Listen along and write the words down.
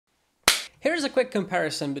Here's a quick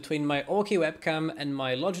comparison between my Aukey webcam and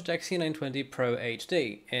my Logitech C920 Pro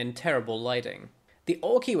HD in terrible lighting. The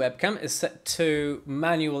Aukey webcam is set to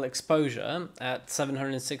manual exposure at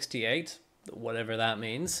 768, whatever that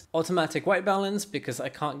means. Automatic white balance, because I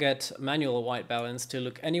can't get manual white balance to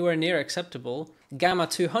look anywhere near acceptable. Gamma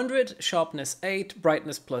 200, sharpness 8,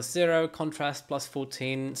 brightness +0, contrast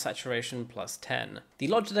 +14, saturation +10. The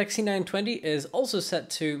Logitech C920 is also set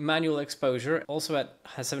to manual exposure, also at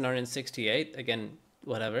 768, again,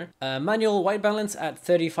 whatever. Manual white balance at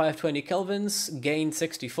 3520 kelvins, gain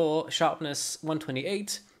 64, sharpness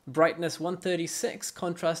 128, brightness 136,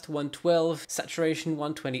 contrast 112, saturation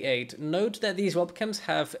 128. Note that these webcams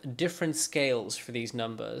have different scales for these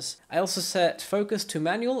numbers. I also set focus to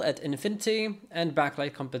manual at infinity and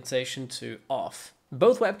backlight compensation to off.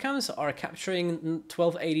 Both webcams are capturing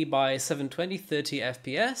 1280 by 720 30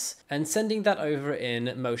 FPS and sending that over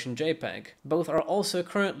in motion JPEG. Both are also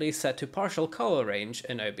currently set to partial color range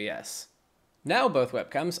in OBS. Now both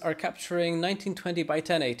webcams are capturing 1920 by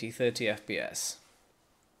 1080 30 FPS.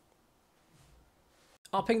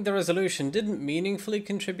 Upping the resolution didn't meaningfully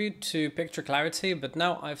contribute to picture clarity, but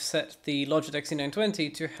now I've set the Logitech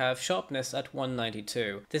C920 to have sharpness at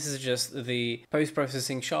 192. This is just the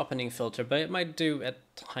post-processing sharpening filter, but it might do a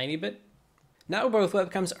tiny bit. Now both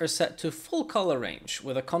webcams are set to full color range,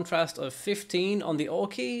 with a contrast of 15 on the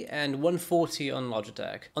Aukey and 140 on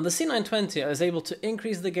Logitech. On the C920 I was able to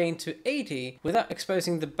increase the gain to 80 without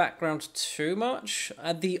exposing the background too much,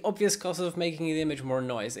 at the obvious cost of making the image more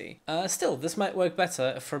noisy. Still, this might work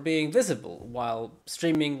better for being visible while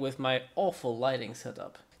streaming with my awful lighting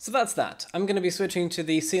setup. So that's that. I'm going to be switching to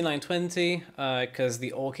the C920 because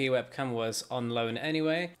the Aukey webcam was on loan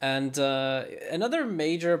anyway. And another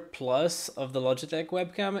major plus of the Logitech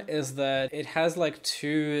webcam is that it has like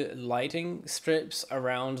two lighting strips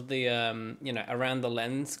around the around the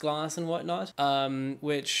lens glass and whatnot,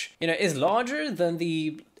 which is larger than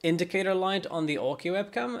the indicator light on the Aukey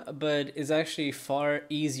webcam, but is actually far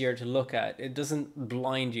easier to look at. It doesn't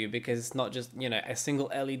blind you because it's not just, a single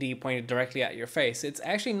LED pointed directly at your face. It's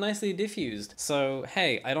actually nicely diffused. So,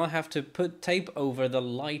 hey, I don't have to put tape over the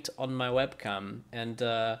light on my webcam, and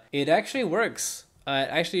it actually works. It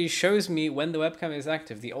actually shows me when the webcam is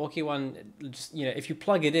active. The Aukey one, just, if you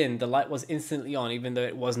plug it in, the light was instantly on, even though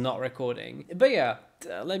it was not recording. But yeah,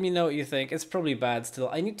 let me know what you think. It's probably bad still.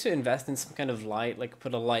 I need to invest in some kind of light, like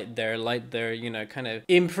put a light there, kind of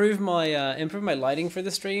improve my lighting for the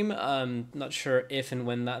stream. Not sure if and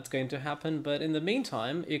when that's going to happen, but in the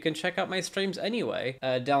meantime, you can check out my streams anyway,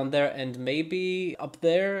 down there and maybe up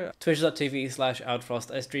there,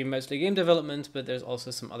 twitch.tv/outfrost. I stream mostly game development, but there's also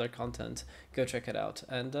some other content. Go check it out,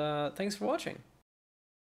 and thanks for watching.